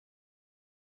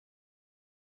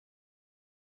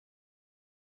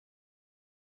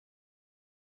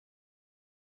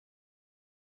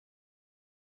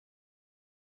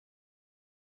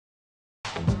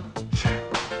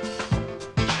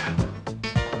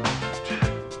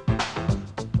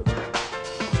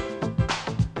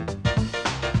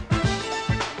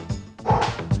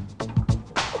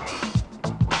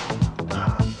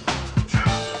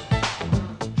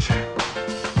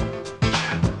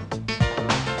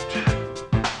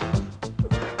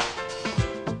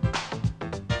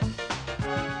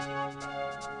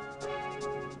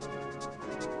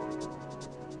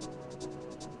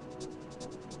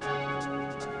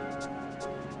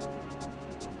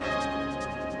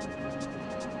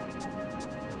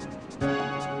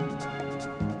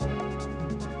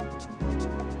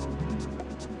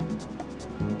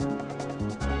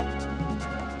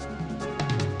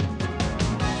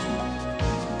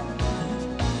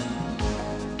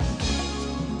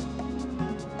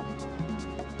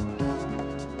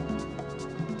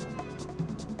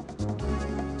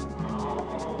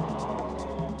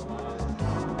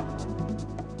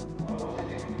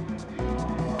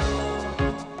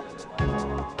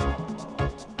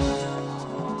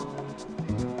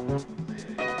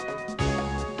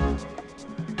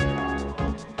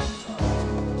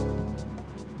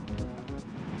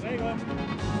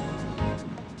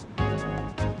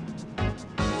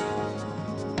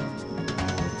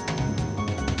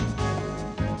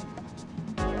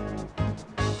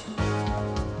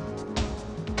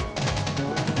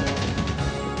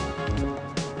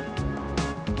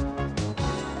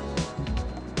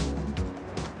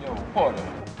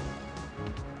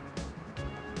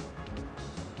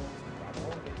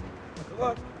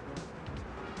What?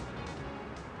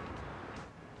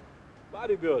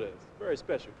 Bodybuilders, very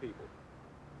special people.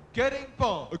 Getting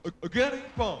pumped. Getting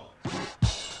pumped.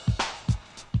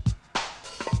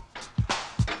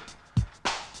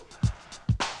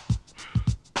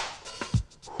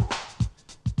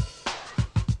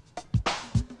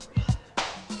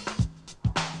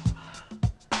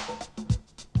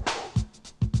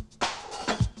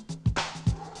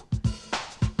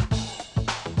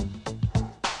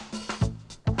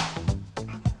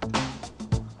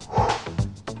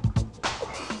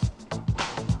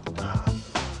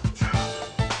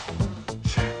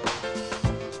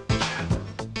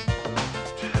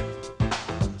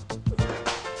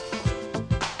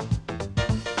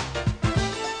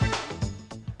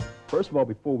 First of all,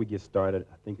 before we get started,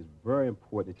 I think it's very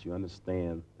important that you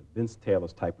understand that Vince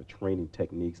Taylor's type of training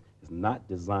techniques is not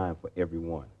designed for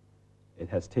everyone. It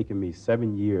has taken me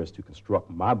 7 years to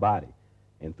construct my body,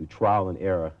 and through trial and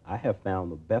error, I have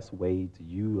found the best way to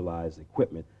utilize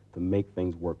equipment to make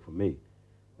things work for me.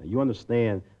 Now, you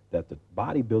understand that the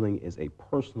bodybuilding is a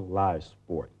personalized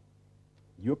sport.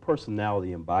 Your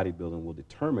personality in bodybuilding will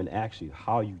determine actually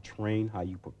how you train, how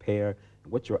you prepare,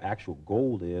 and what your actual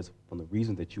goal is from the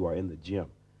reason that you are in the gym.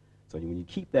 So when you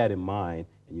keep that in mind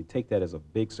and you take that as a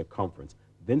big circumference,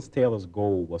 Vince Taylor's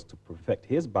goal was to perfect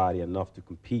his body enough to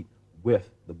compete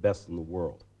with the best in the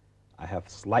world. I have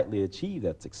slightly achieved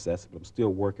that success, but I'm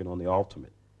still working on the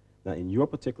ultimate. Now, in your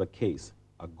particular case,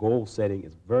 a goal setting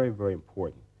is very, very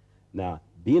important. Now,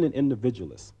 being an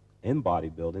individualist in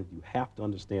bodybuilding, you have to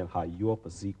understand how your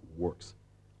physique works.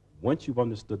 Once you've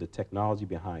understood the technology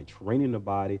behind training the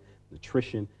body,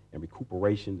 nutrition, and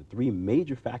recuperation, the three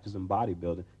major factors in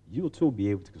bodybuilding, you'll too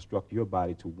be able to construct your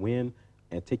body to win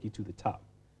and take you to the top.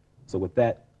 So with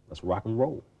that, let's rock and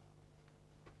roll.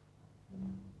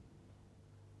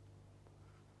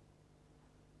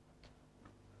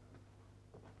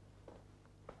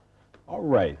 All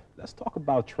right, let's talk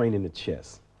about training the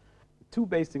chest. Two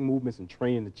basic movements in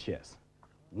training the chest.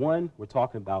 One, we're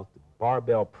talking about the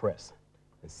barbell press,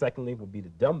 and secondly would be the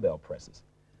dumbbell presses.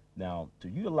 Now, to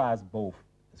utilize both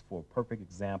is for a perfect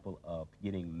example of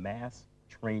getting mass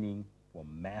training for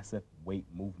massive weight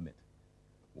movement.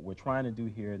 What we're trying to do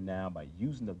here now by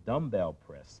using the dumbbell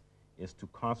press is to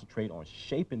concentrate on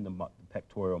shaping the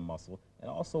pectoral muscle and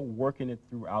also working it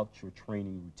throughout your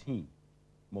training routine.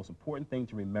 The most important thing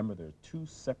to remember, there are two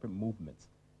separate movements.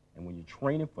 And when you're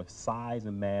training for size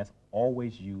and mass,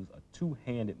 always use a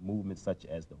two-handed movement such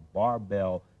as the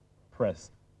barbell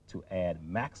press to add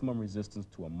maximum resistance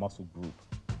to a muscle group.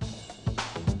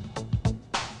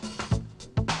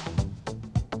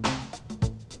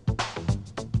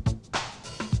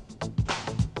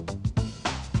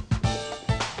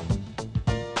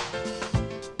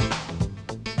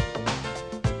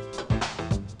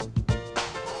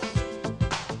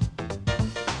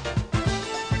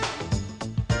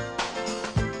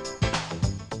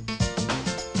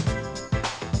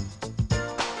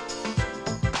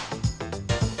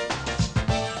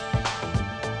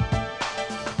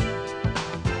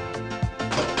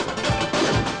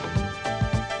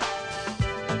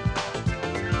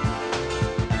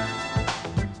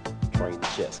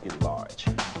 Chest get large.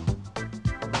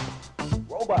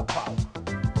 Robot power.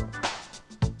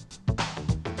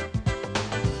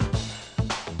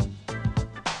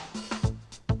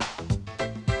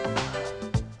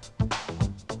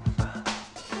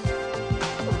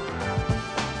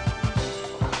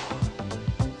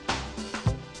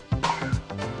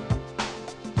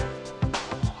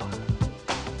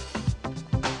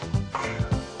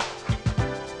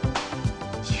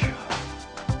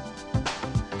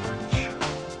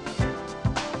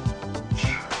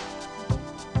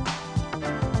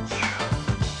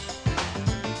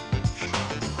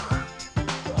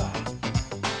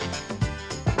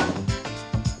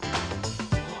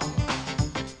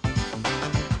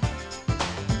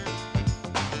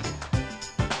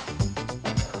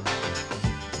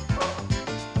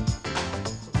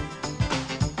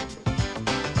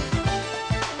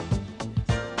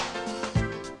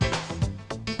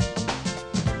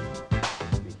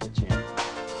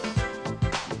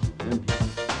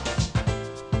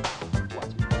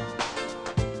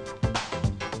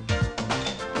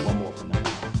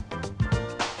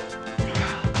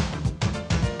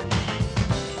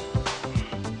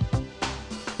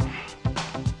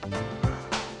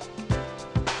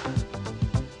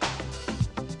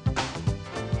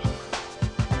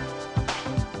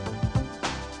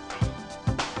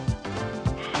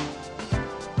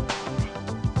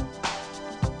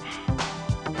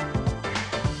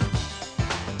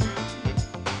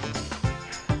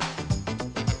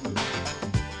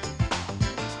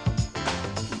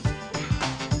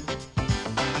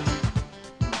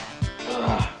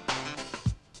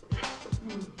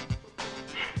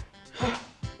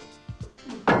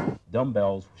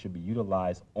 dumbbells should be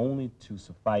utilized only to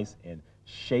suffice in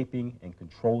shaping and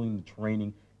controlling the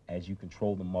training as you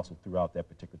control the muscle throughout that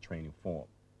particular training form.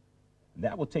 And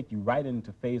that will take you right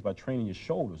into phase by training your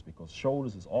shoulders, because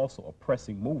shoulders is also a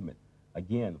pressing movement.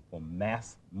 Again, for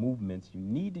mass movements, you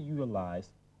need to utilize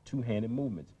two-handed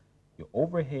movements. Your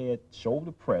overhead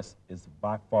shoulder press is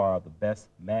by far the best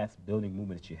mass building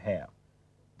movement that you have.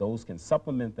 Those can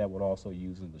supplement that with also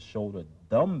using the shoulder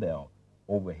dumbbell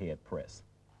overhead press.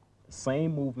 The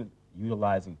same movement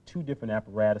utilizing two different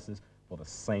apparatuses for the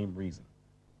same reason.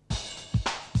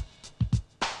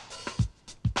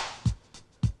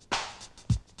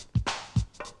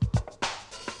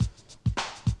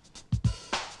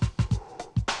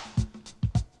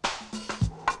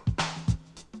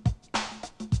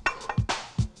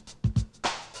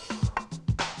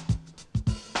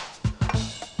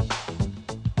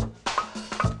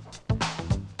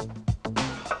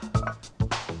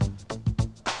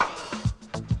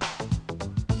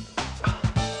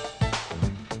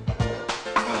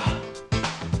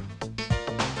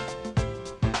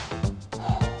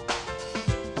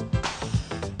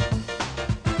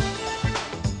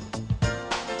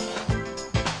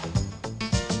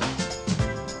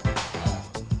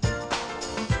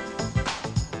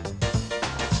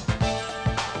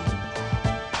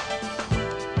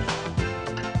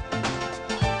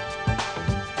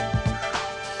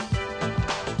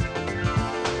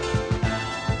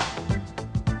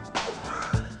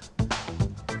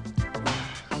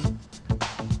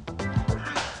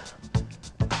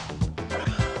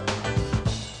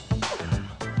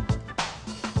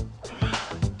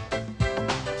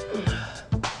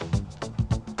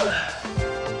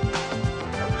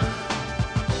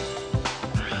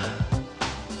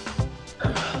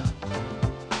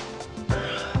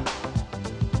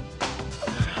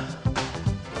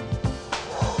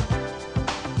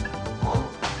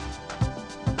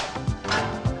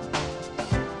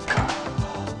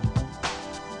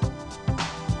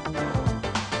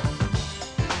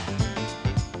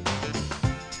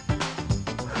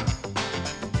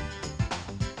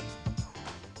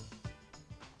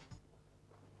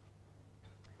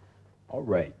 All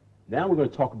right, now we're going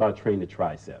to talk about training the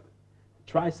tricep.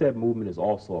 The tricep movement is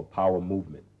also a power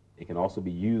movement. It can also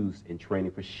be used in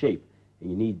training for shape, and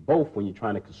you need both when you're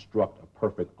trying to construct a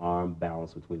perfect arm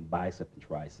balance between bicep and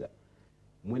tricep.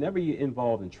 Whenever you're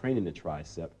involved in training the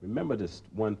tricep, remember this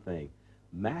one thing.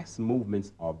 Max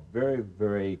movements are very,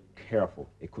 very careful.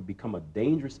 It could become a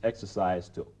dangerous exercise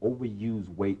to overuse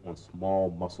weight on small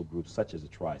muscle groups such as the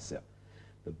tricep.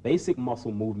 The basic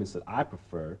muscle movements that I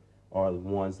prefer are the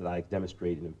ones that I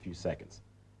demonstrated in a few seconds.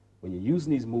 When you're using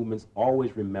these movements,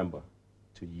 always remember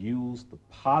to use the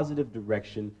positive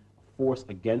direction force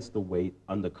against the weight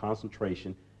under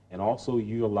concentration, and also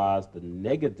utilize the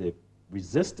negative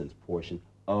resistance portion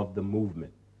of the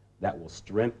movement. That will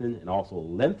strengthen and also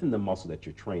lengthen the muscle that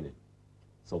you're training.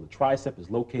 So the tricep is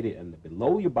located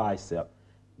below your bicep,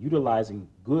 utilizing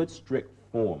good strict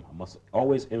form. I must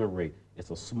always iterate, it's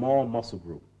a small muscle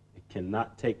group. It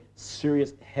cannot take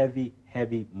serious, heavy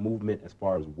movement as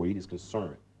far as weight is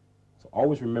concerned. So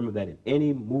always remember that in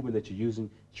any movement that you're using,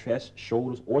 chest,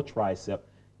 shoulders, or tricep,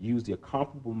 use the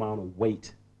comparable amount of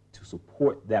weight to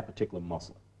support that particular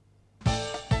muscle.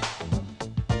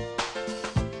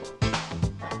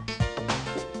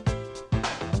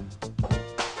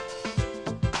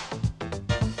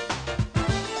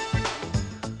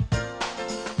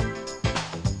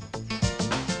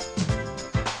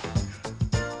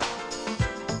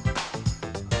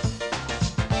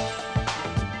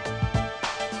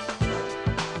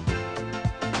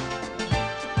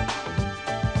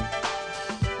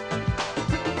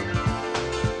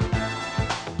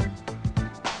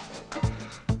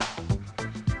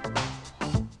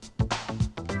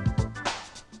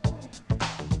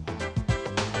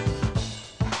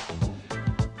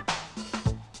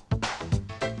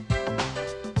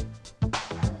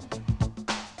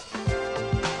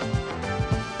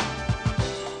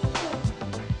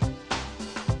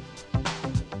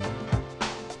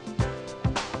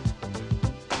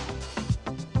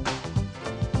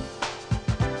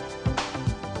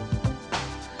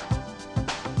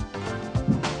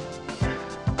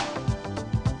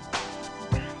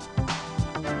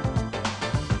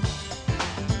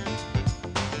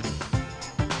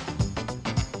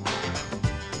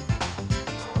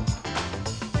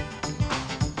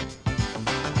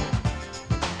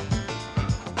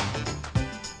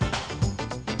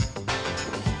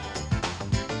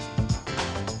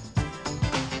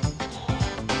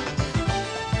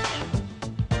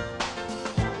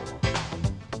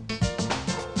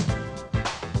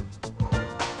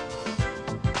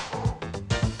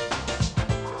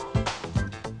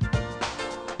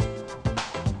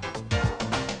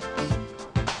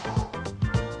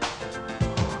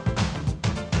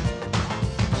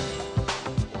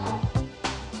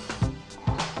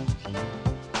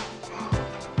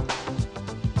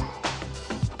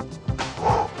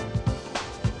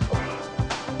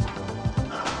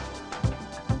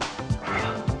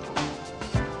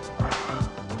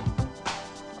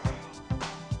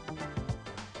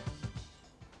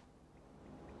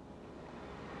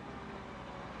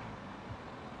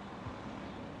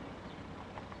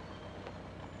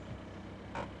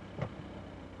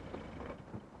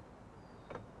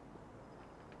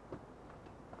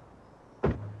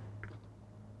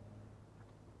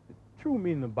 true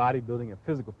meaning of bodybuilding and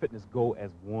physical fitness go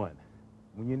as one.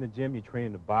 When you're in the gym, you're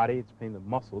training the body, it's training the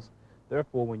muscles.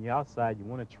 Therefore, when you're outside, you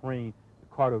want to train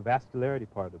the cardiovascularity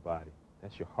part of the body.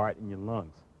 That's your heart and your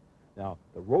lungs. Now,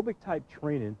 the aerobic type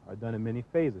training are done in many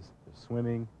phases. There's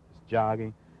swimming, there's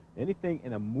jogging, anything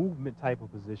in a movement type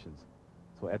of positions.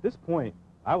 So at this point,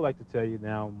 I would like to tell you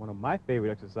now, one of my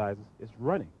favorite exercises is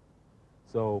running.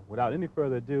 So without any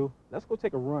further ado, let's go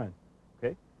take a run,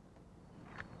 okay?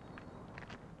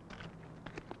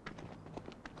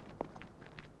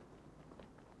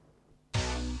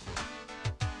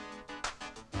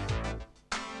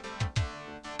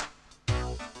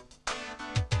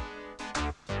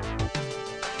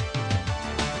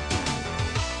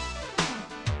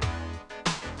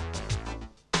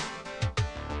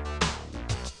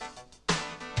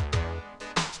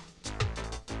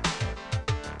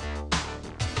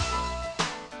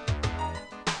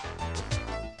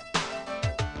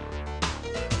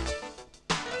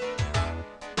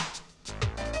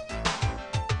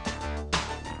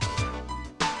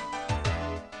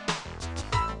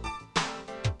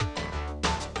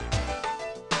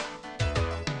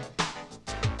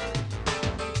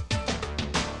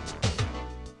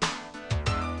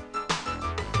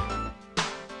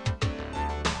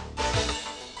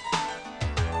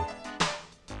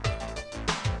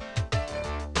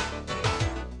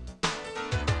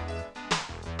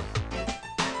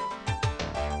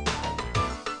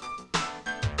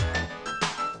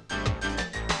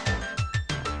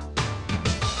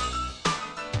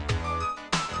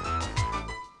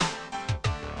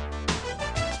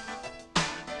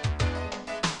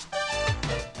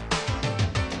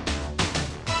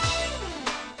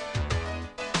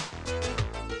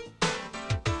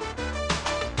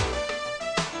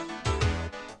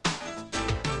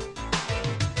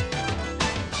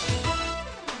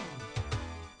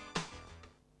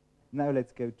 Now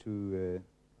let's go to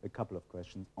a couple of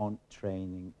questions on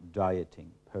training,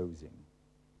 dieting, posing,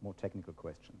 more technical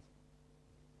questions.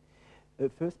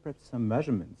 First, perhaps some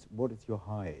measurements. What is your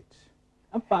height?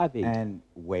 I'm 5'8". And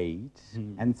weight,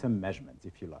 and some measurements,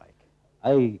 if you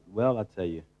like. Well, I'll tell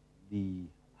you, the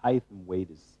height and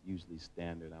weight is usually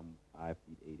standard. I'm 5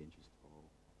 feet 8 inches tall.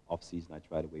 Off season, I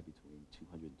try to weigh between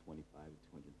 225 and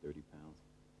 230 pounds.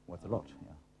 What's a lot,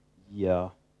 yeah. Yeah,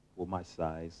 for my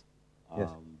size. Yes.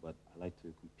 But I like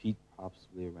to compete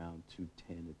possibly around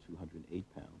 210 to 208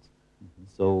 pounds.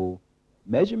 So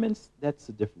measurements, that's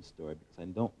a different story because I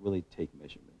don't really take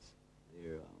measurements.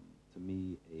 They're, to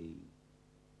me,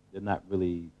 they're not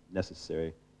really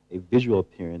necessary. A visual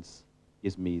appearance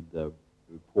gives me the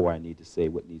rapport I need to say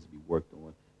what needs to be worked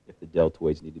on, if the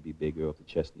deltoids need to be bigger, or if the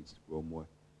chest needs to grow more.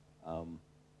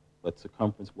 But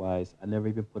circumference-wise, I never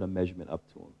even put a measurement up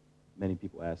to them. Many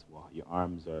people ask, well, your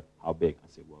arms are how big? I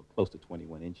say, well, close to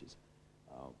 21 inches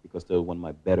because they're one of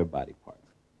my better body parts.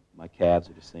 My calves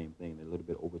are the same thing. They're a little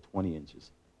bit over 20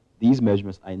 inches. These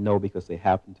measurements I know because they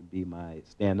happen to be my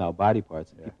standout body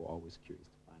parts, and people are always curious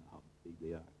to find out how big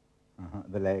they are.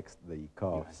 The legs, the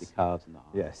calves. Yeah, the calves and the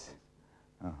arms. Yes.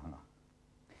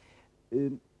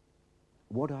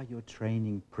 What are your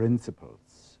training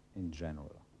principles in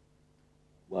general?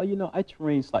 Well, you know, I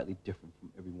train slightly different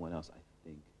from everyone else, I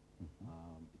think,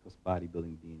 because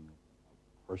bodybuilding being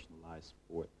a personalized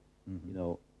sport, you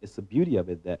know, it's the beauty of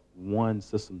it that one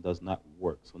system does not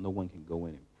work, so no one can go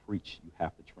in and preach you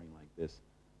have to train like this.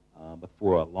 But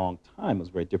for a long time, it was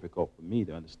very difficult for me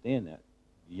to understand that.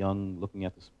 Young, looking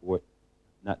at the sport,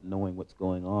 not knowing what's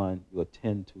going on, you'll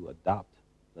tend to adopt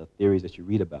the theories that you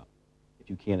read about. If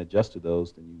you can't adjust to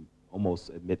those, then you almost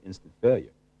admit instant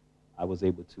failure. I was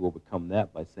able to overcome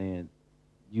that by saying,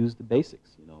 use the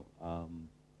basics, you know,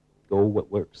 go what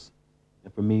works.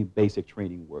 And for me, basic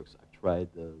training works. I've tried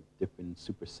the different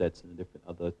supersets and different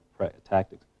other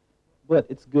tactics, but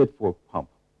it's good for a pump,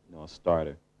 you know, a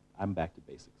starter. I'm back to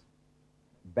basics.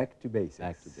 Back to basics.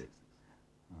 Back to basics.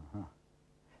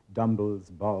 Dumbbells,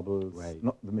 barbells, Right.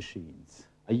 not the machines.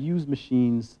 I use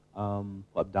machines for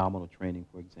abdominal training,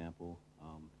 for example,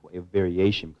 for a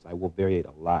variation, because I will variate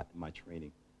a lot in my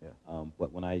training. Yeah.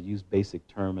 But when I use basic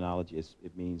terminology,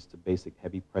 it means the basic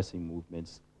heavy pressing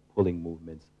movements, pulling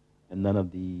movements, and none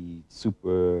of the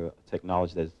super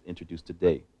technology that's introduced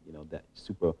today, you know, that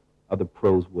super other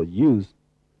pros will use,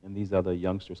 and these other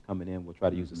youngsters coming in will try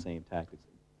to use the same tactics.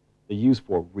 They're used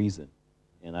for a reason,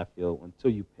 and I feel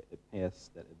until you pass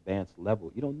that advanced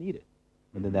level, you don't need it.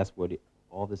 And then that's where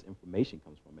all this information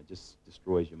comes from. It just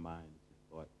destroys your mind,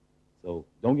 your thought. So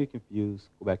don't get confused.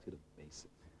 Go back to the basics.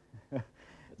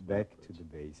 Back to the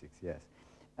basics, yes.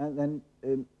 And then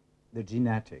the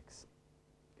genetics.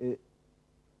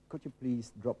 could you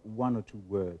please drop one or two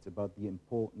words about the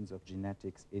importance of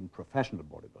genetics in professional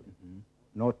bodybuilding? Mm-hmm.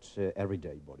 Not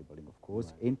everyday bodybuilding, of course,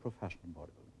 Right. in professional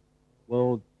bodybuilding.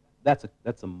 Well, that's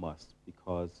a must,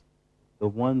 because the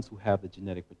ones who have the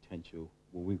genetic potential,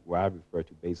 where I refer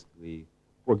to basically,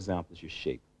 for example, is your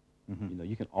shape. Mm-hmm. You know,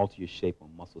 you can alter your shape on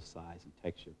muscle size and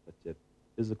texture, but your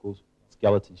physical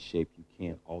skeleton shape you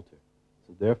can't alter.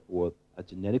 So therefore, a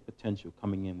genetic potential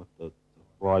coming in with the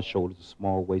broad shoulders, a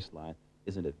small waistline,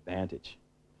 is an advantage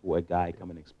for a guy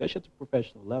coming in, especially at the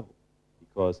professional level,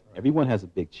 because everyone has a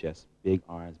big chest, big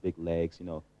arms, big legs. You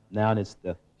know, now it's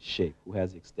the shape. Who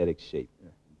has the aesthetic shape? Yeah.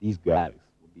 These guys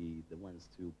will be the ones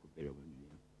to prevail in the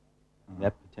gym. And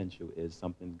that potential is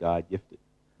something God gifted.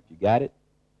 If you got it,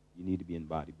 you need to be in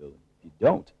bodybuilding. If you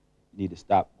don't, you need to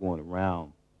stop going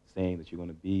around saying that you're going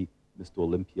to be Mr.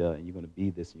 Olympia and you're going to be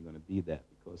this and you're going to be that,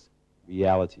 because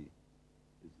reality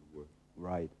is the word.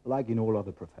 Right, like in all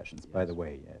other professions, by Yes. the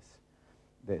way, yes.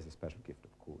 There's a special gift,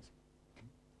 of course.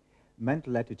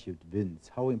 Mental attitude,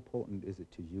 Vince, how important is it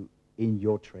to you in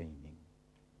your training?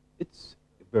 It's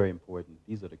very important.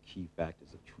 These are the key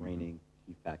factors of training,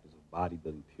 key factors of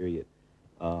bodybuilding, period.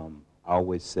 I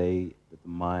always say that the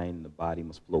mind and the body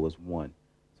must flow as one.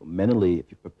 So mentally, if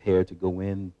you're prepared to go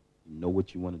in, you know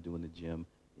what you want to do in the gym,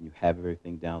 and you have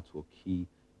everything down to a key,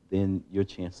 then your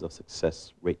chances of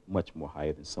success rate much more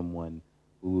higher than someone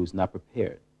who's not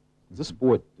prepared. This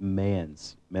sport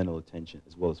demands mental attention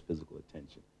as well as physical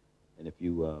attention. And if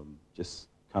you just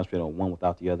concentrate on one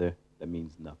without the other, that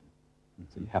means nothing.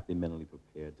 So you have to be mentally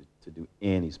prepared to do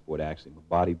any sport, actually. But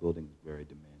bodybuilding is very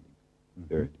demanding,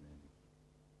 very demanding.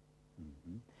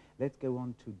 Let's go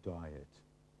on to diet.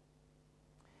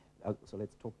 So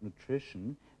let's talk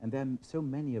nutrition. And there are so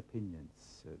many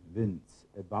opinions, Vince,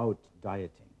 about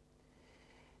dieting.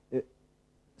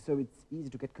 So it's easy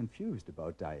to get confused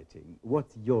about dieting.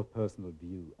 What's your personal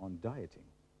view on dieting?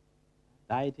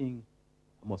 Dieting,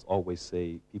 I must always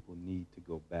say, people need to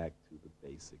go back to the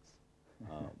basics.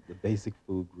 The basic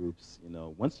food groups, you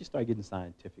know, once you start getting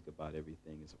scientific about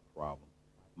everything, it's a problem.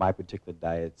 My particular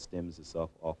diet stems itself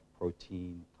off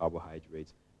protein,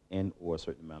 carbohydrates, and or a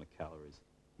certain amount of calories.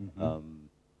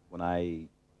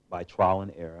 By trial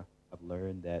and error, I've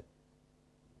learned that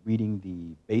reading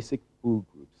the basic food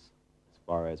groups, as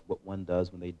far as what one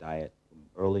does when they diet, from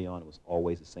early on it was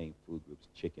always the same food groups,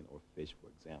 chicken or fish, for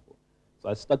example. So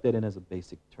I stuck that in as a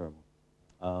basic term.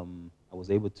 I was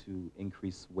able to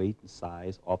increase weight and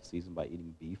size off-season by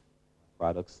eating beef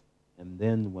products. And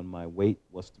then when my weight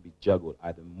was to be juggled,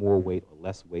 either more weight or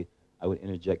less weight, I would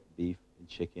interject beef and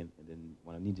chicken. And then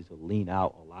when I needed to lean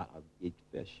out a lot, I would eat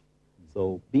fish.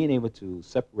 So being able to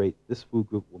separate, this food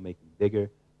group will make me bigger,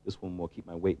 this one will keep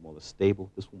my weight more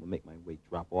stable, this one will make my weight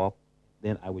drop off,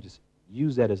 then I would just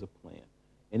use that as a plan.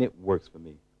 And it works for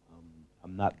me.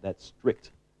 I'm not that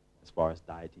strict as far as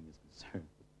dieting is concerned.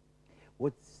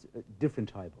 What's a different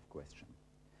type of question?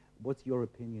 What's your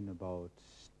opinion about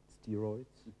steroids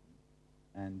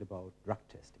and about drug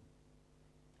testing?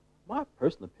 My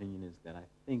personal opinion is that I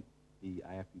think the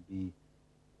IFBB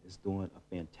is doing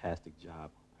a fantastic job.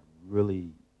 I really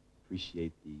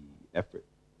appreciate the effort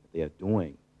that they are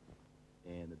doing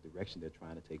and the direction they're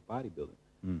trying to take bodybuilding.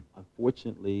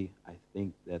 Unfortunately, I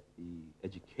think that the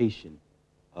education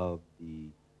of the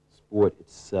sport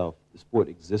itself, the sport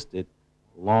existed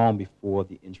long before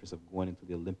the interest of going into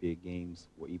the Olympic Games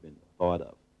were even thought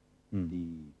of. The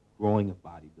growing of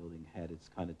bodybuilding had its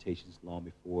connotations long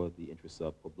before the interest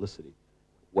of publicity.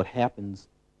 What happens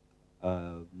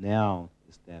now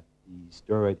is that the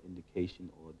steroid indication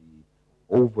or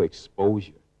the overexposure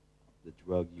of the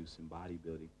drug use in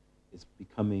bodybuilding is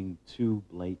becoming too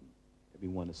blatant.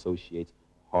 Everyone associates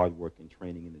hard work and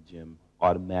training in the gym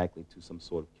automatically to some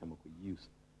sort of chemical use,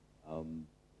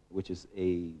 which is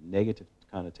a negative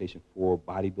connotation for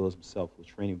bodybuilders themselves who are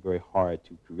training very hard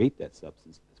to create that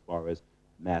substance as far as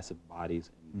massive bodies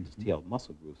and detailed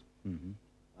muscle groups.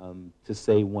 To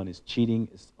say one is cheating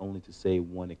is only to say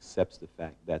one accepts the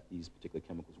fact that these particular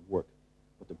chemicals work.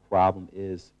 But the problem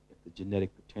is, if the genetic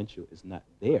potential is not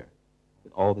there,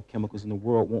 then all the chemicals in the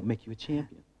world won't make you a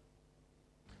champion.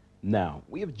 Now,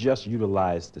 we have just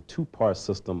utilized the two-part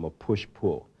system of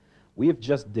push-pull. We have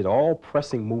just did all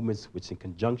pressing movements, which in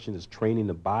conjunction is training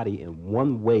the body in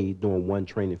one way during one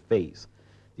training phase.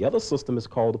 The other system is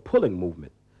called the pulling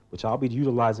movement, which I'll be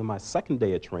utilizing my second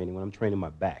day of training when I'm training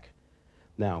my back.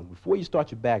 Now, before you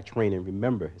start your back training,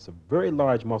 remember, it's a very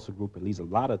large muscle group and needs a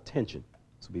lot of attention.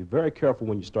 So be very careful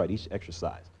when you start each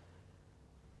exercise.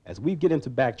 As we get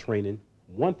into back training,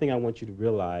 one thing I want you to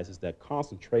realize is that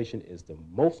concentration is the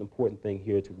most important thing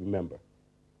here to remember.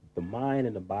 The mind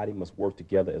and the body must work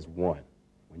together as one.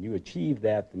 When you achieve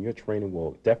that, then your training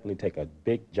will definitely take a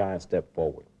big, giant step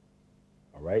forward.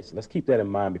 All right, so let's keep that in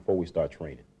mind before we start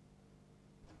training.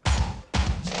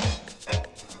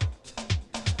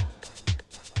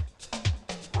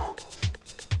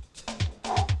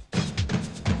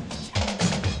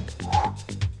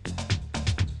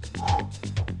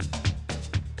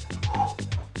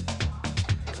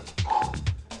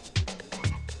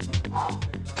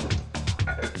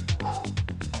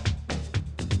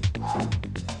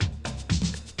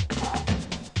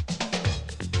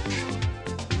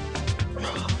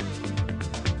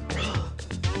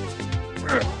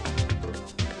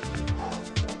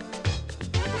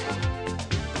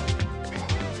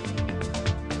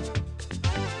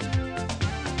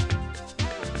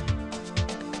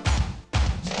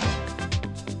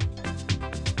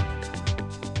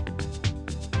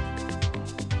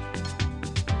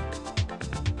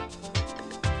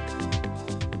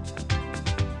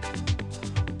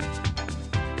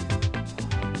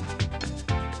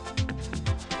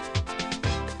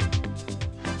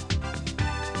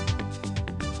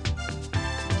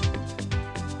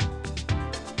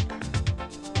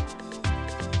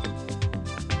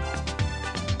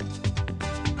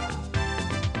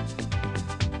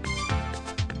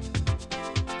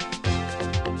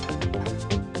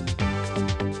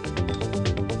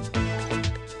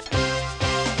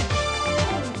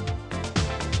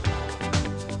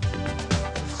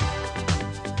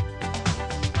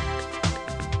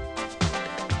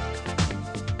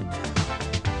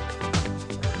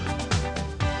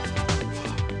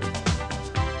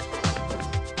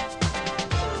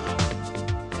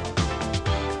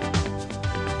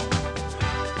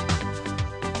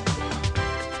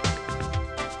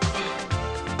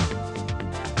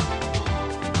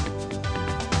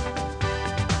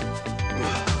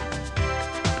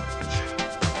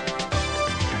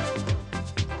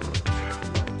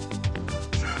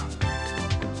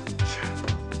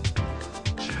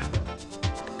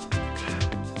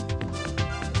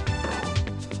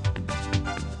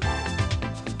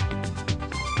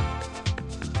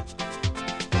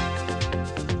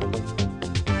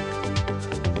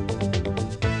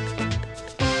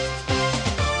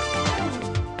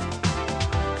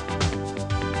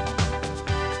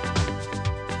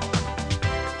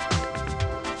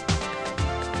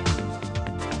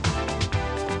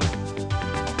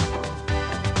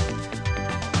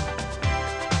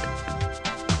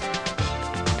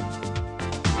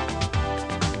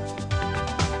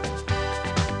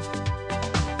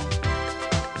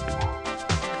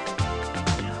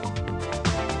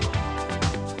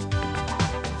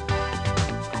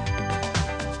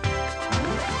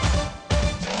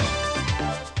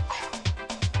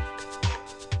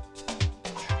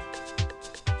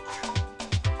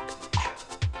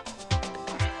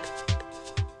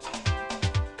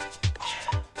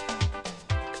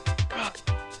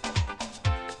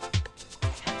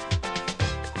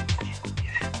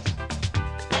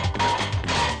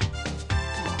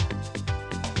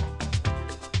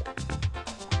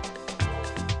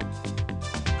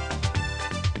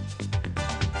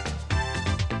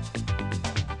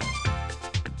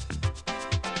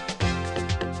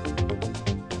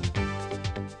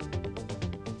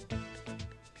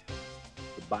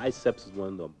 Biceps is one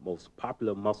of the most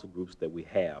popular muscle groups that we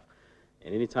have.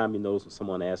 And anytime you notice when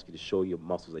someone asks you to show your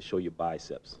muscles, they show your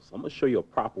biceps. So I'm going to show you a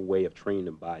proper way of training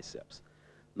the biceps.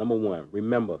 Number one,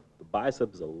 remember, the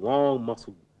bicep is a long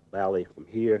muscle valley from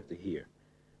here to here.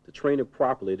 To train it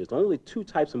properly, there's only two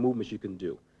types of movements you can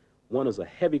do. One is a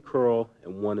heavy curl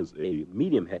and one is a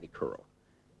medium heavy curl.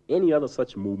 Any other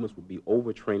such movements would be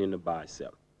overtraining the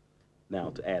bicep. Now,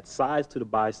 to add size to the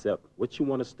bicep, what you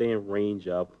want to stay in range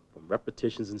of from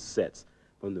repetitions and sets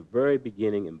from the very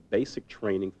beginning in basic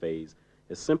training phase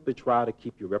is simply try to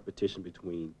keep your repetition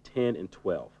between 10 and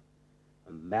 12.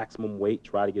 On maximum weight,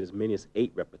 try to get as many as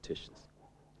 8 repetitions.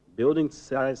 Building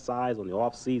size on the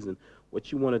off season, what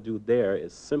you want to do there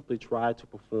is simply try to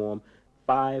perform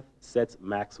 5 sets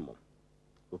maximum,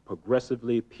 with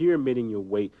progressively pyramiding your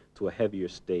weight to a heavier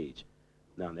stage.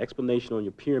 Now, an explanation on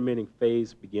your pyramiding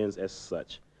phase begins as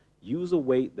such. Use a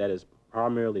weight that is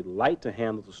primarily light to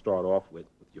handle to start off with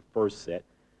your first set.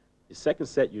 Your second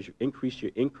set, you should increase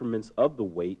your increments of the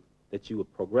weight that you are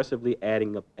progressively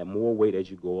adding up at more weight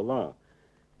as you go along.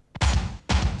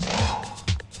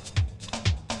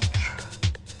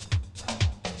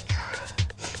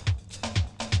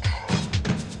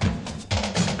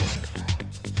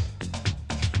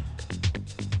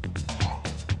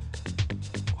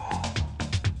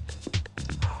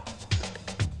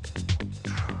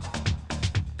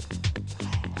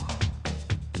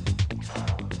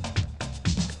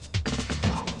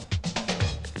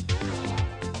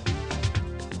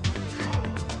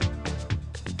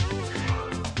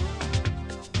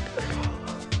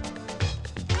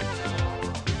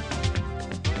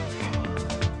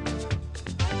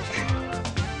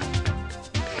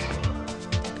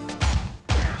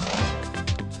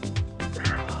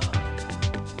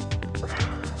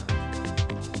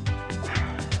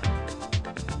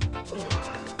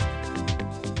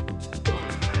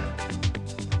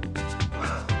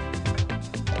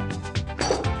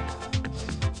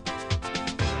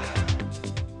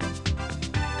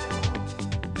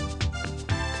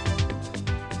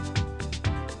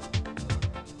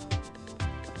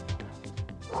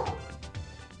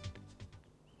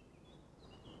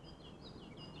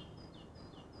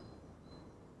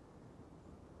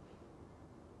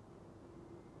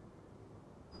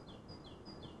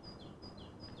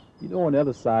 You know, on the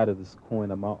other side of this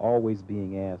coin, I'm always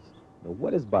being asked, you know,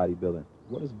 what is bodybuilding?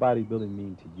 What does bodybuilding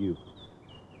mean to you?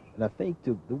 And I think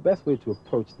the best way to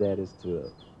approach that is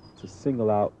to single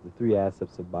out the three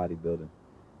aspects of bodybuilding.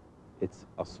 It's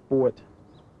a sport,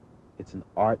 it's an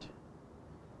art,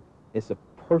 it's a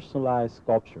personalized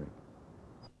sculpturing,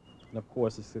 and of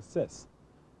course, it's success.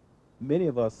 Many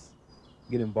of us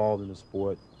get involved in the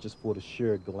sport just for the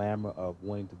sheer glamour of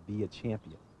wanting to be a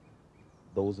champion.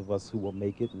 Those of us who will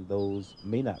make it and those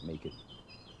may not make it.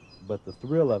 But the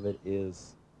thrill of it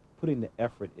is putting the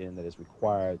effort in that is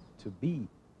required to be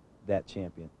that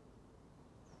champion.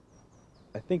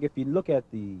 I think if you look at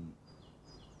the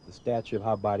stature of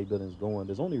how bodybuilding is going,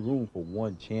 there's only room for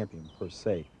one champion per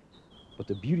se. But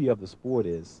the beauty of the sport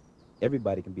is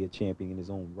everybody can be a champion in his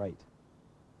own right.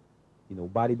 You know,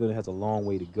 bodybuilding has a long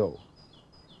way to go.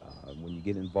 When you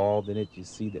get involved in it, you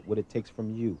see that what it takes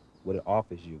from you, what it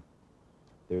offers you.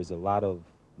 There's a lot of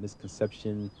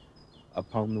misconception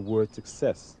upon the word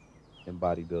success in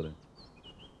bodybuilding.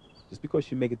 Just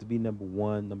because you make it to be number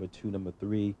one, number two, number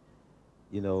three,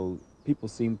 you know, people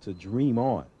seem to dream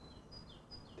on.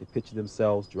 They picture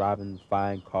themselves driving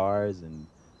fine cars and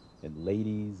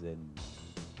ladies, and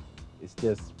it's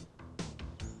just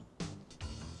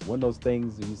one of those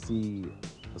things that you see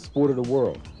the sport of the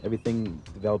world. Everything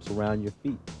develops around your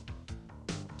feet.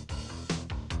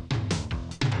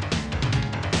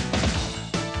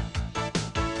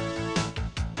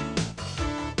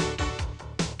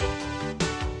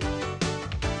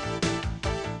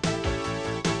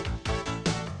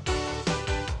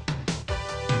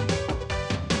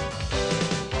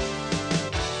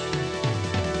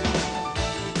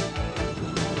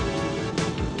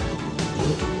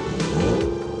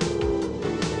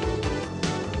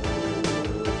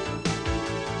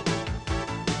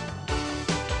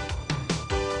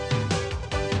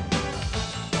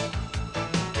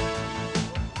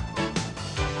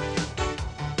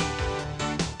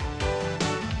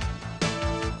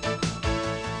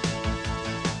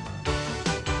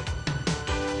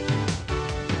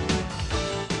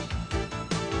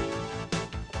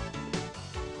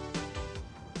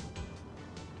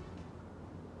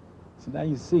 So now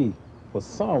you see, for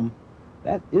some,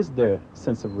 that is their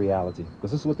sense of reality,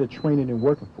 because this is what they're training and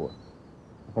working for.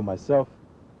 For myself,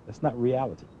 that's not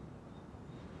reality.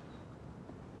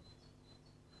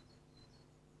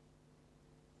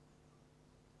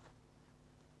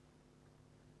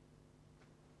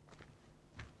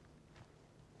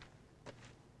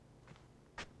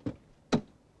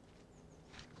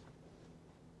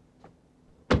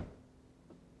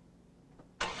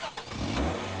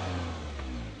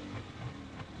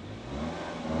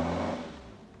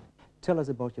 Tell us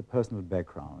about your personal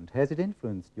background. Has it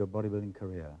influenced your bodybuilding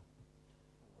career?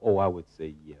 Oh, I would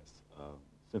say yes,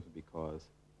 simply because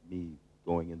me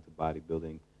going into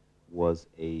bodybuilding was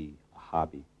a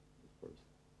hobby at first.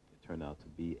 It turned out to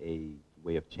be a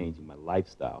way of changing my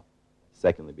lifestyle.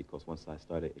 Secondly, because once I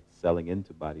started excelling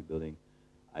into bodybuilding,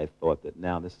 I thought that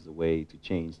now this is a way to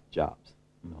change jobs.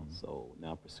 You know? So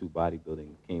now pursue bodybuilding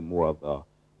became more of a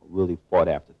really fought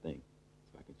after thing,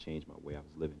 so I could change my way I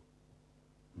was living.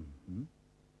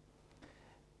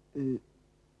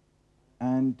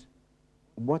 And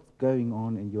what's going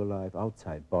on in your life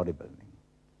outside bodybuilding?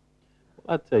 Well,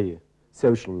 I'll tell you.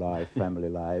 Social life, family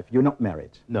life. You're not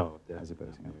married? No, I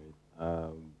suppose not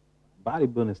married.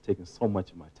 Bodybuilding has taken so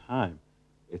much of my time.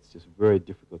 It's just very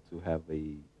difficult to have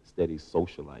a steady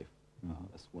social life.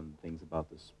 That's one of the things about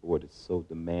the sport. It's so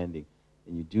demanding,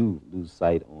 and you do lose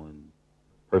sight on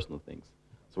personal things.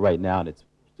 So right now, it's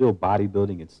still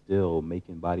bodybuilding. It's still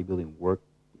making bodybuilding work,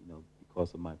 you know,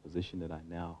 because of my position that I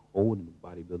now hold in the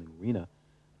bodybuilding arena.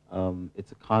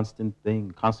 It's a constant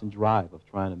thing, constant drive of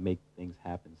trying to make things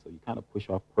happen. So you kind of push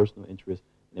off personal interests,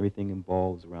 and everything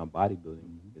involves around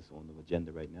bodybuilding is on the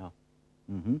agenda right now.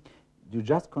 You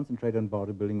just concentrate on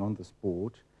bodybuilding, on the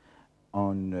sport,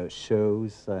 on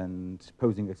shows and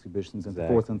posing exhibitions and so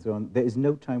forth and so on. There is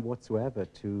no time whatsoever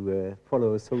to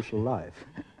follow a social life.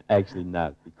 Actually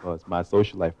not, because my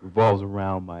social life revolves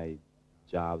around my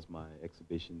jobs, my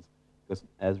exhibitions. Because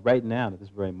as right now, at this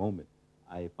very moment,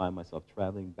 I find myself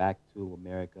traveling back to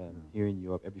America and here in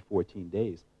Europe every 14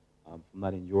 days. If I'm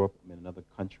not in Europe, I'm in another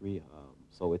country.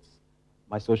 So it's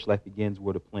my social life begins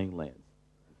where the plane lands.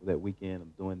 For that weekend,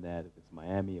 I'm doing that. If it's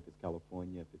Miami, if it's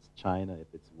California, if it's China, if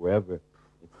it's wherever,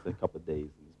 it's a couple of days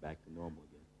and it's back to normal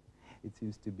again. It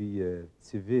seems to be a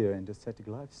severe and ascetic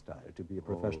lifestyle to be a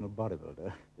professional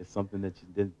bodybuilder. It's something that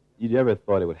you never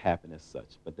thought it would happen as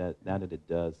such, but now that it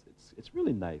does, it's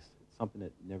really nice. It's something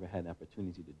that you never had an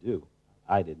opportunity to do.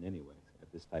 I didn't anyway,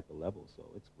 at this type of level, so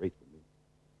it's great for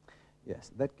me. Yes,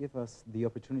 that gives us the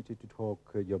opportunity to talk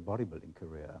your bodybuilding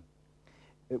career.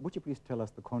 Would you please tell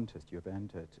us the contest you have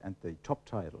entered and the top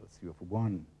titles you have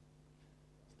won?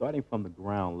 Starting from the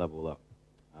ground level up,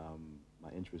 my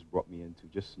interest brought me into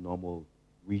just normal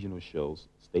regional shows,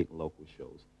 state and local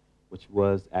shows, which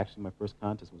was actually my first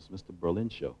contest was Mr. Berlin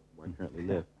show, where I currently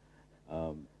live.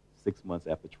 6 months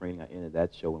after training, I entered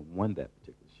that show and won that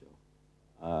particular show.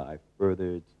 I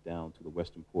furthered down to the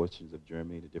western portions of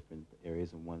Germany, the different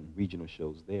areas, and won regional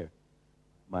shows there.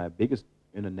 My biggest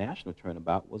international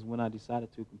turnabout was when I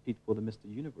decided to compete for the Mr.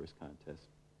 Universe contest.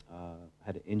 I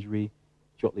had an injury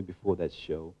shortly before that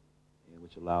show,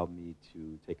 which allowed me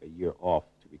to take a year off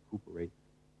to recuperate.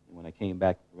 And when I came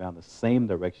back around the same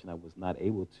direction, I was not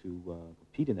able to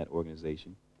compete in that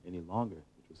organization any longer,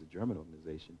 which was a German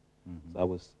organization. So I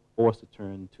was forced to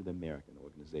turn to the American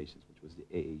organizations, which was the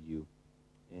AAU.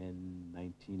 In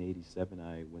 1987,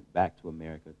 I went back to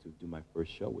America to do my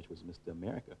first show, which was Mr.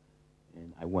 America.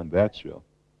 And I won that show,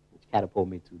 which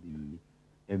catapulted me to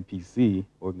the NPC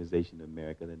organization in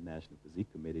America, the National Physique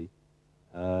Committee,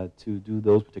 to do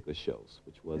those particular shows,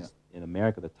 which was in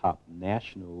America the top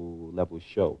national level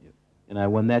show. And I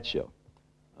won that show.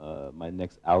 My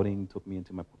next outing took me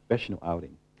into my professional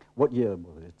outing. What year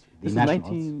was it? This is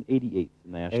 1988, the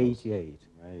Nationals. 88.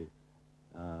 Right.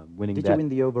 Winning Did that you win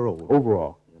the overall?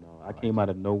 Overall. You know, I came out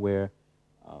of nowhere.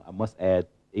 I must add,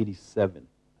 87.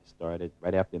 I started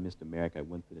right after Mr. America. I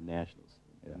went to the Nationals.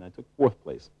 And I took 4th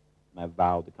place. And I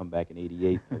vowed to come back in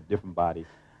 88, a different body.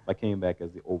 I came back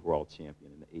as the overall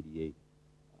champion in the 88.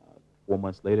 4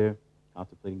 months later,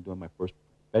 contemplating doing my first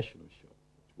professional show,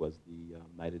 which was the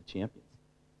United Champions,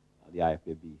 the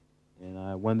IFBB. And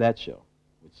I won that show,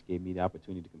 which gave me the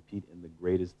opportunity to compete in the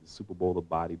greatest Super Bowl of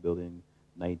bodybuilding,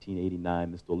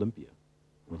 1989 Mr. Olympia,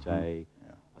 which I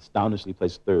astonishingly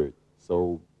placed 3rd.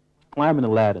 So climbing the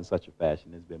ladder in such a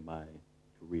fashion has been my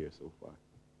career so far.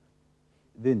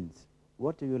 Vince,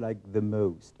 what do you like the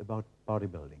most about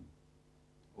bodybuilding?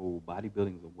 Oh,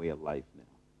 bodybuilding is a way of life now.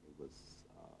 It was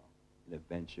an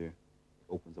adventure. It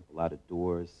opens up a lot of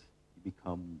doors. You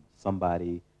become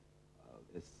somebody.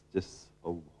 It's just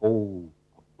a whole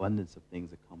abundance of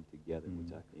things that come together,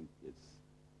 which I think is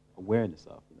awareness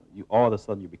of. You know, you all of a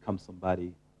sudden you become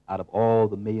somebody. Out of all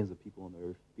the millions of people on the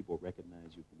earth, people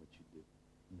recognize you for what you do.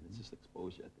 And it's just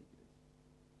exposure, I think it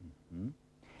is.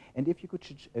 And if you could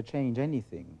change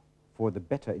anything for the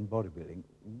better in bodybuilding,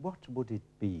 what would it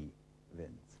be,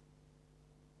 Vince?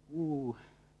 Ooh,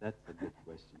 that's a good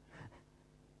question.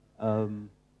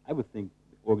 I would think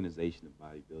the organization of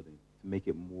bodybuilding to make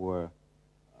it more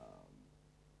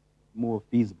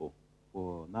feasible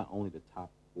for not only the top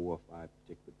 4 or 5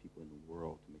 particular people in the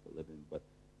world to make a living, but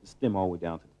to stem all the way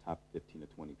down to the top 15 or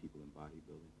 20 people in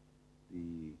bodybuilding.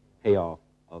 The payoff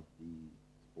of the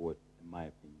sport, in my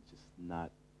opinion, is just not,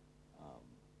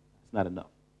 it's not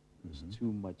enough. There's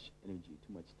too much energy,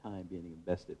 too much time being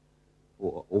invested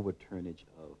for an overturnage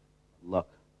of luck,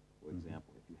 for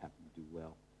example, if you happen to do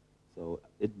well. So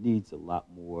it needs a lot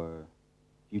more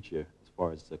future as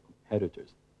far as the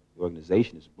competitors. The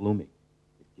organization is blooming.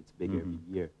 It gets bigger every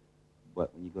year.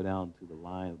 But when you go down to the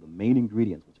line of the main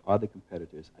ingredients, which are the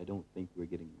competitors, I don't think we're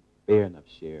getting a fair enough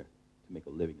share to make a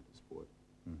living at the sport.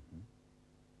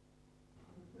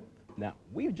 Now,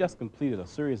 we've just completed a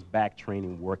serious back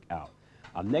training workout.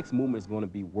 Our next movement is going to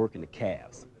be working the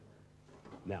calves.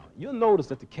 Now, you'll notice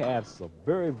that the calves is a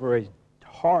very, very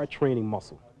hard training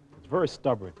muscle. It's very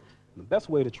stubborn. And the best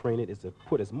way to train it is to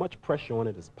put as much pressure on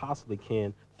it as possibly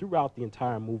can throughout the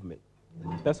entire movement.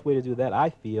 And the best way to do that, I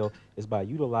feel, is by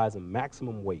utilizing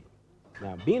maximum weight.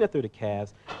 Now, being that they're the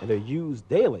calves and they're used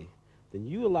daily, then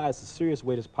utilize as serious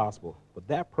weight as possible. For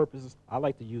that purpose, I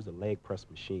like to use the leg press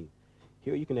machine.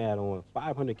 Here you can add on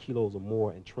 500 kilos or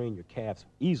more and train your calves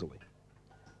easily.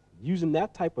 Using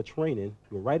that type of training,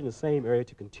 you're right in the same area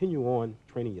to continue on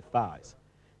training your thighs.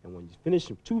 And when you finish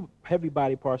 2 heavy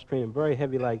body parts training very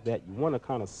heavy like that, you want to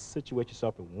kind of situate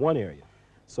yourself in one area.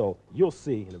 So you'll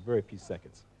see in a very few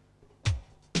seconds.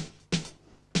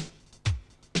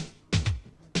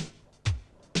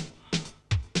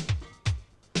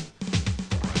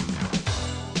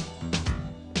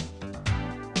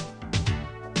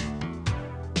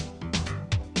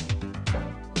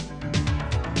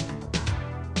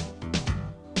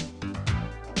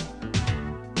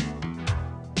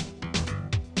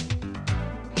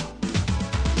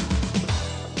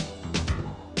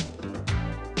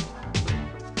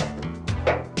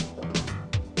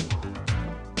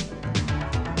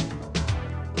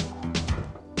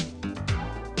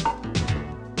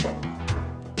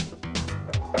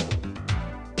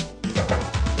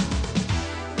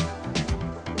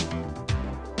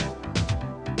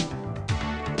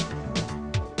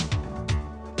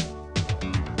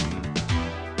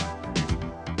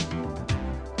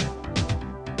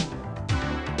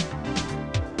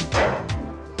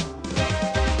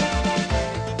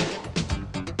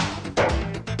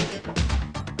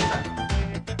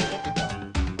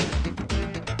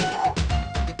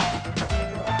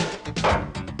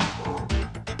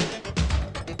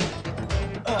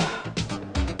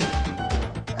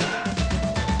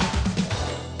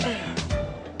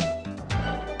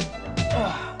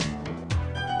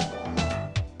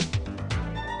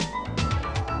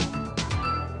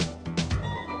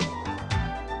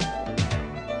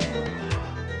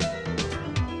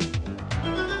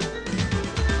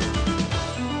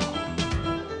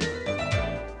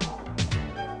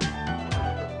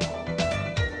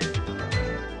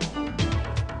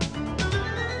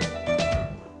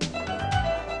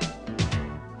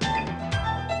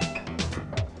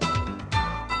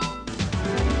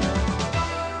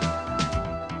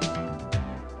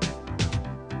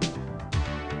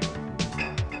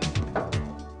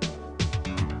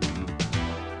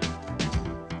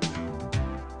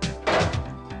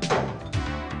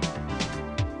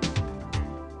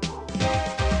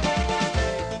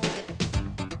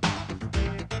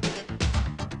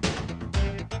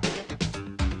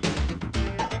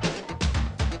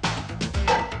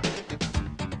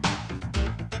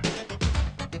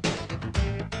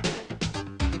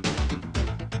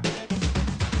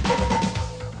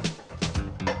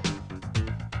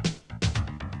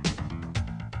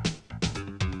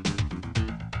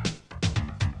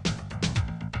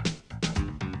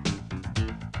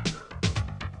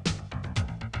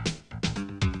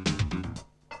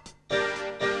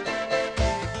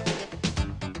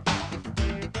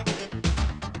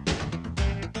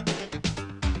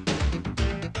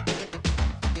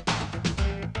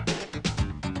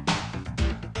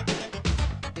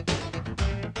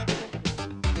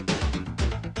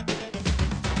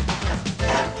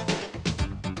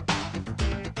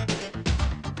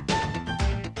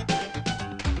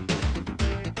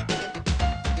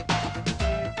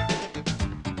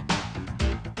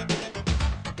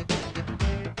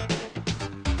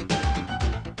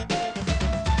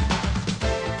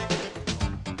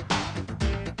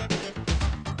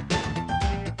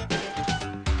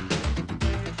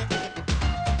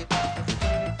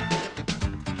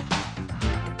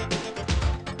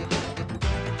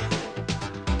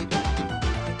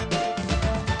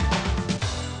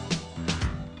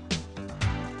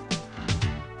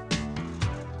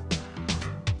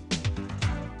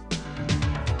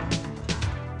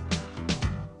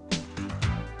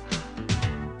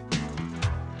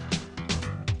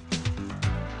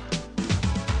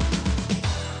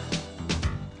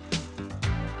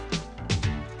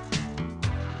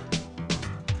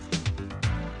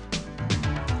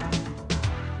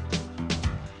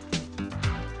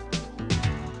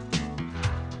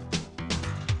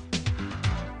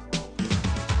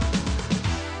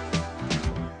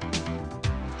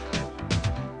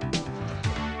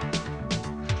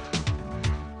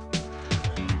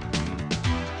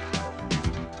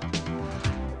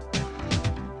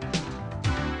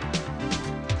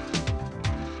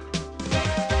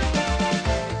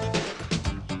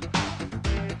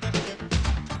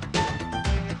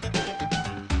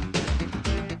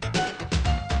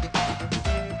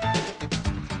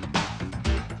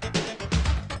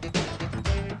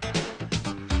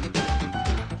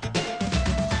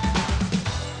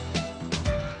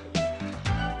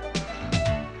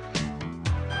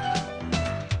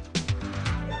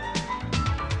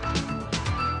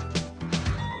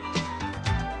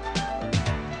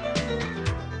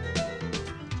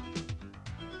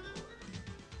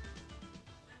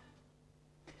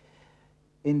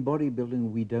 in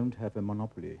bodybuilding, we don't have a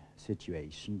monopoly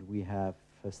situation. We have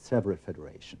several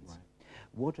federations. Right.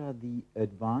 What are the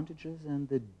advantages and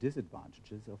the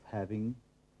disadvantages of having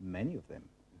many of them,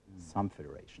 some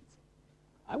federations?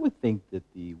 I would think that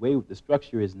the way the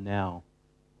structure is now,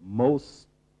 most,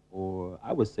 or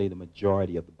I would say the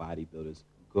majority of the bodybuilders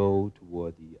go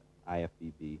toward the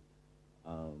IFBB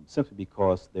simply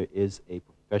because there is a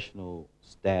professional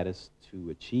status to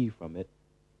achieve from it.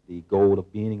 The goal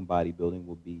of being in bodybuilding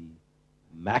will be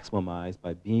maximized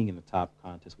by being in the top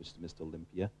contest, which is Mr.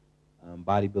 Olympia.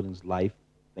 Bodybuilding's life,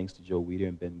 thanks to Joe Weider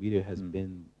and Ben Weider, has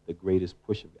been the greatest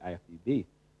push of the IFBB.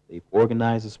 They've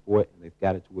organized the sport, and they've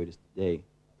got it to where it is today.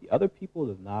 The other people,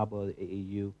 the NABA, the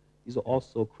AAU, these are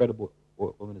also credible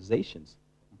organizations,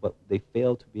 but they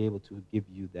fail to be able to give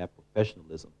you that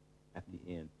professionalism at the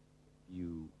end.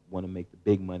 You want to make the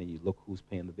big money, you look who's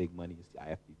paying the big money, it's the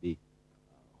IFBB.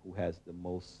 Who has the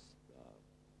most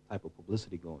type of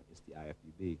publicity going, it's the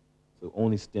IFBB. So it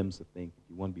only stems to think if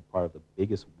you want to be part of the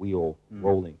biggest wheel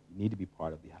rolling, you need to be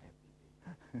part of the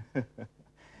IFBB.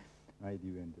 I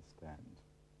do understand.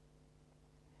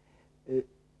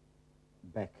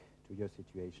 Back to your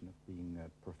situation of being a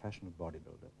professional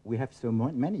bodybuilder. We have so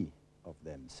many of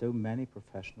them, so many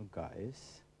professional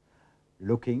guys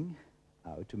looking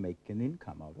out to make an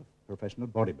income out of professional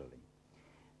bodybuilding.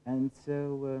 And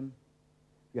so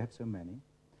you have so many,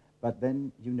 but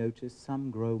then you notice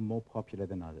some grow more popular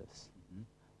than others.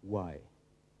 Why?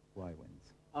 Why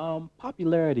wins?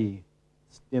 Popularity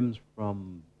stems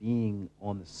from being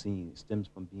on the scene, stems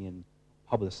from being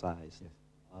publicized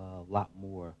a lot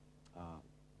more,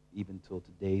 even till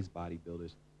today's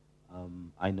bodybuilders.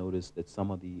 I noticed that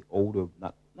some of the older,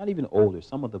 not even older,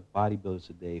 some of the bodybuilders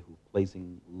today who are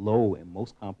placing low in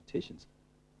most competitions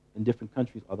in different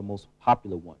countries are the most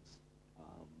popular ones,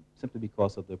 simply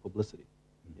because of their publicity.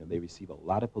 You know, they receive a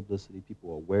lot of publicity,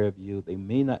 people are aware of you. They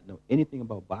may not know anything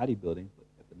about bodybuilding, but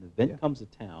if an event comes to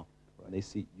town and they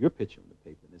see your picture on the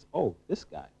paper, and it's, oh, this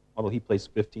guy, although he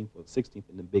placed 15th or 16th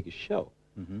in the biggest show.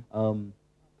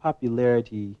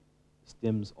 Popularity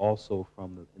stems also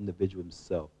from the individual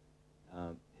himself,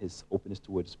 his openness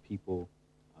towards people,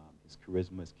 his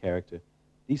charisma, his character.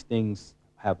 These things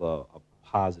have a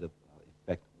positive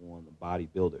effect on the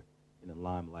bodybuilder in the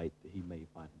limelight that he may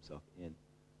find himself in.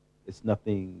 It's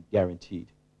nothing guaranteed.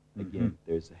 Again,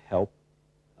 there's a help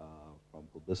from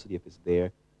publicity if it's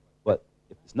there, but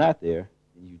if it's not there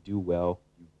and you do well,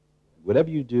 whatever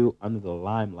you do under the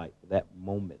limelight for that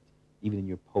moment, even in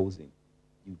your posing,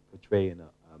 you portray a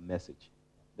message.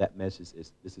 That message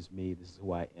is, this is me, this is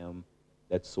who I am,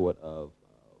 that sort of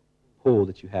pull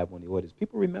that you have on the audience.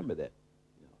 People remember that.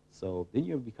 You know? So then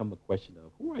you become a question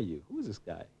of, who are you? Who is this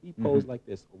guy? He posed like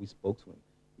this, or we spoke to him.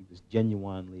 He was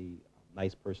genuinely a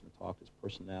nice person to talk to, his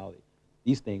personality.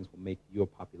 These things will make your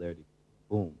popularity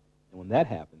boom. And when that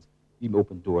happens, you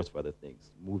open doors for other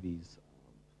things, movies,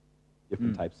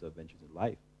 different types of ventures in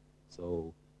life.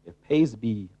 So it pays to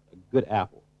be a good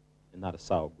apple and not a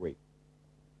sour grape.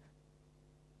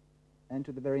 And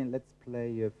to the very end, let's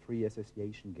play a free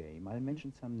association game. I'll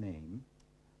mention some name,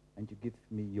 and you give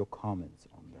me your comments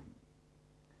on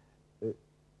them.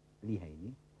 Lee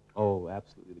Haney. Oh,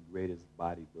 absolutely the greatest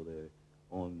bodybuilder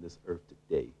on this earth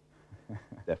today.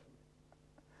 Definitely.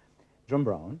 John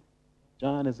Brown.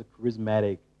 John is a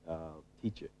charismatic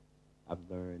teacher. I've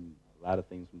learned a lot of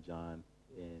things from John,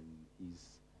 and he's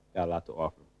got a lot to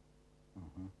offer.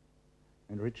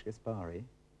 And Rich Gaspari.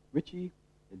 Richie,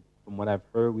 from what I've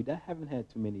heard, we haven't had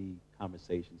too many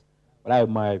conversations, but I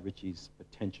admire Richie's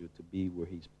potential to be where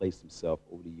he's placed himself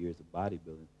over the years of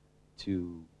bodybuilding,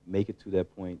 to make it to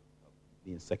that point of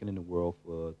being second in the world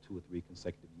for 2 or 3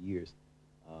 consecutive years.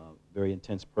 Very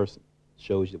intense person.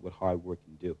 Shows you what hard work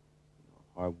can do. You know,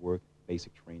 hard work,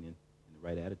 basic training, and the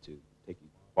right attitude take you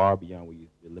far beyond where your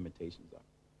limitations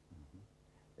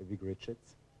are. Vic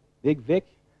Richards. Big Vic,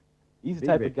 he's the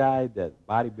type of guy that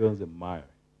bodybuilders admire.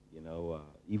 You know,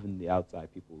 even the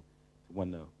outside people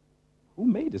wonder, who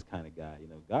made this kind of guy? You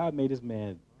know, God made this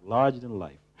man larger than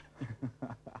life.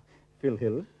 Phil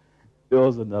Hill.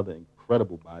 Phil's another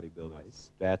incredible bodybuilder.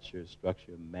 Stature,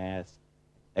 structure, mass,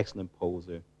 excellent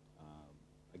poser.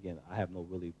 Again, I have no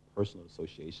really personal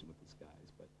association with these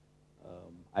guys, but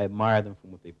I admire them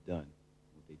from what they've done,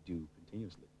 what they do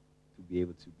continuously. To be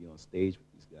able to be on stage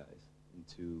with these guys and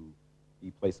to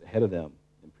be placed ahead of them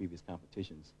in previous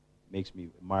competitions makes me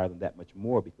admire them that much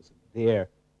more because of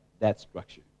that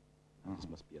structure. It just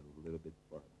must be a little bit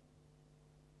farther.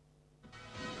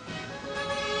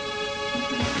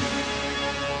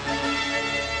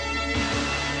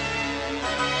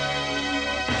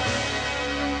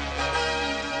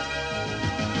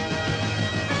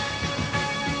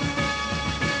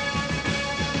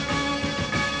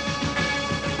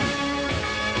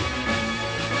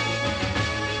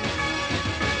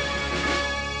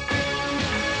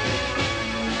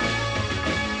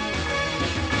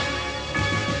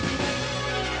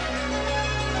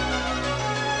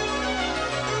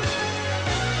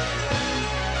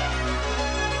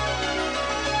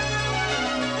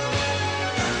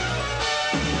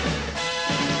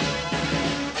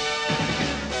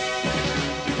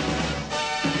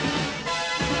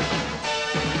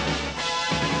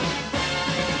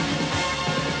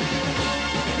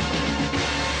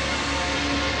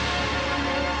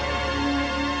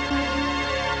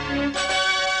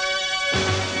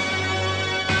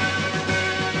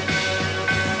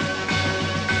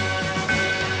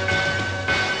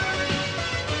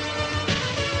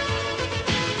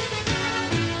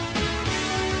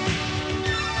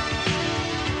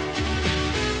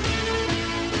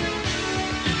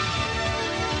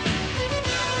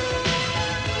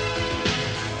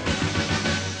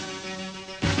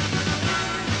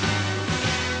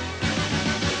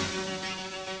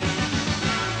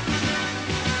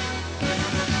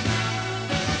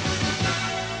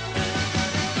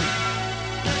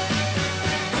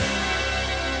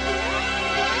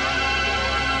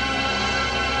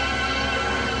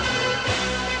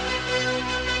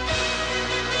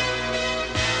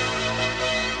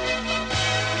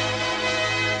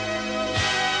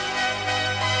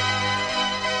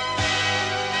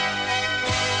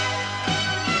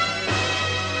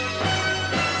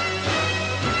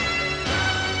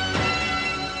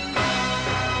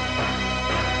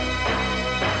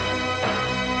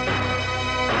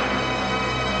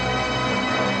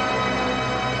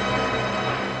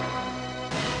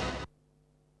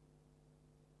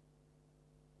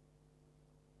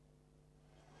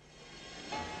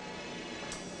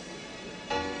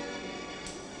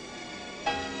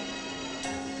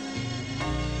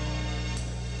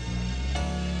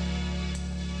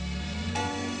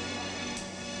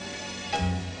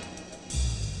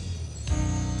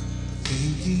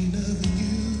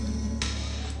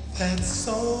 That's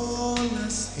all I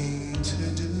seem to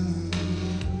do.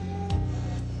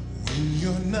 When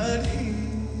you're not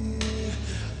here,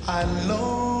 I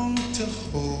long to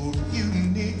hold you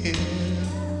near.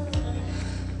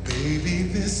 Baby,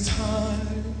 this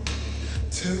time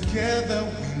together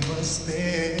we must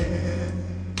spend.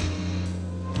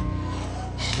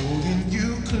 Holding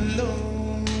you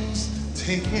close,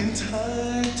 taking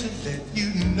time to let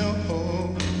you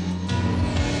know.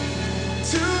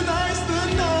 Tonight's the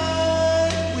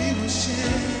night we will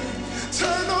share.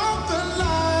 Turn off the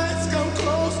lights, come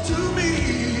close to me.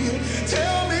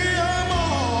 Tell me I'm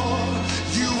all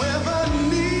you ever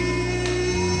need.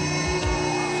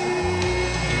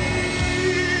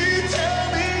 Tell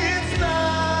me it's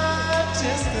not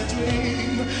just a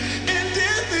dream. And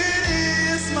if it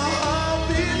is, my heart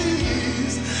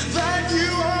believes that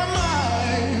you are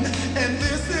mine, and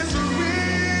this is real.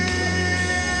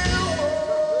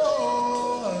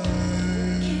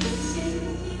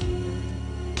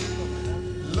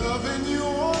 Loving you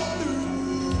all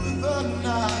through the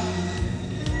night.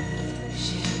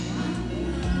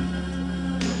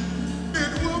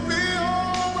 It will be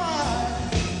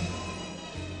alright.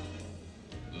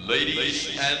 Ladies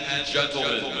and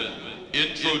gentlemen,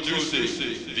 introducing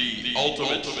the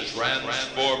ultimate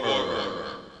transformer.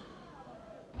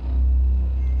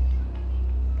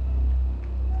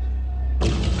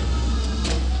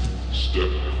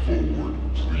 Step forward,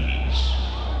 please.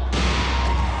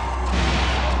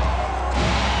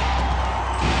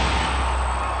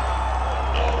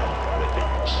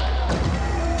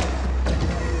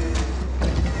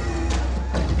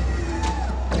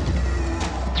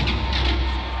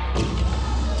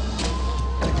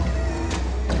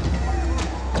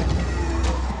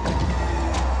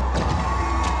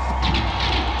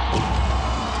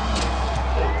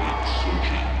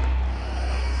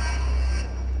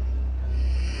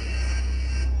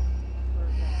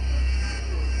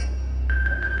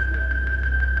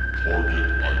 Target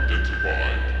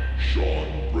identified. Sean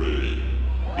Ray.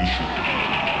 Mission.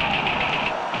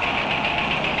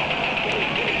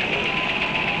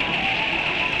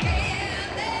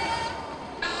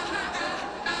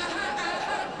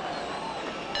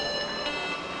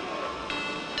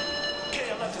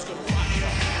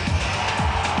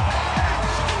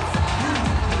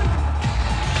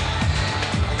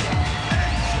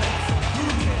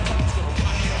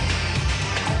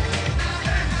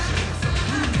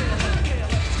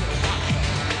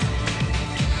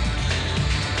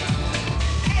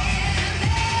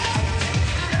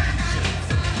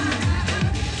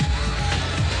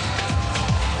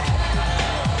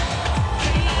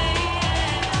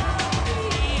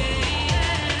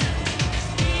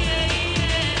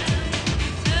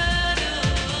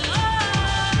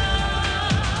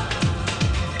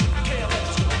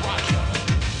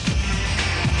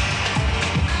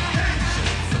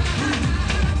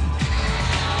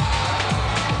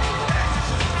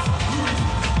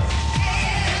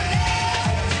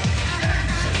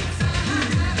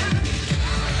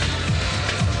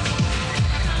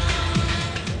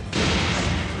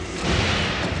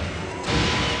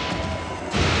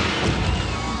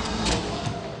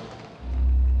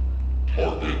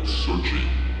 Target searching.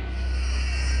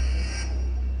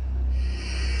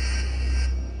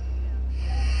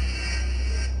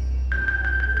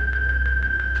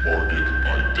 Target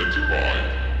identified.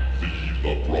 The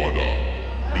Labrada.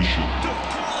 Mission.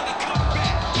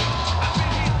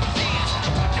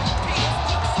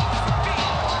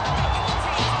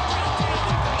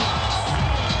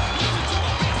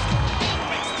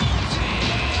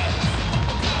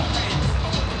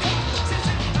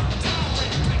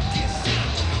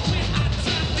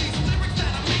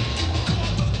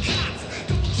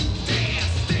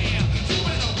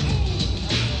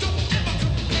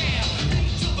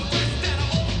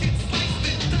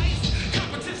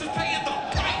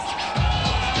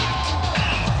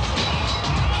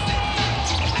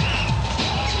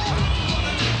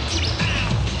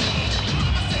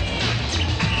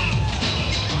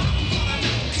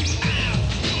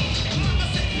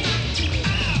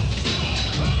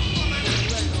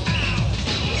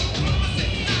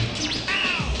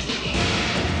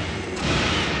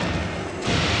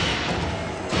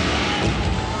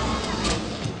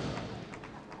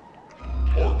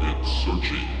 Target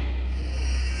searching.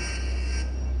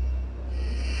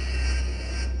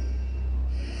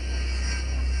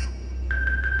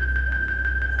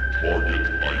 Target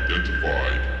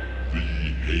identified. The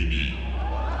Haney.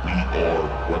 We are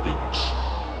weapons.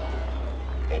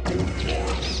 Abort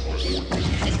charge.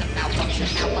 System malfunction.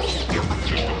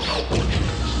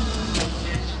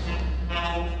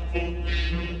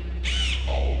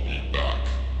 I'll be back.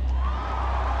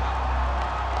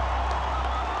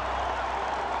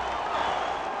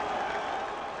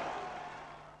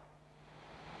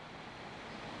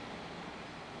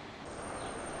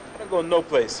 go no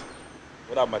place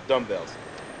without my dumbbells.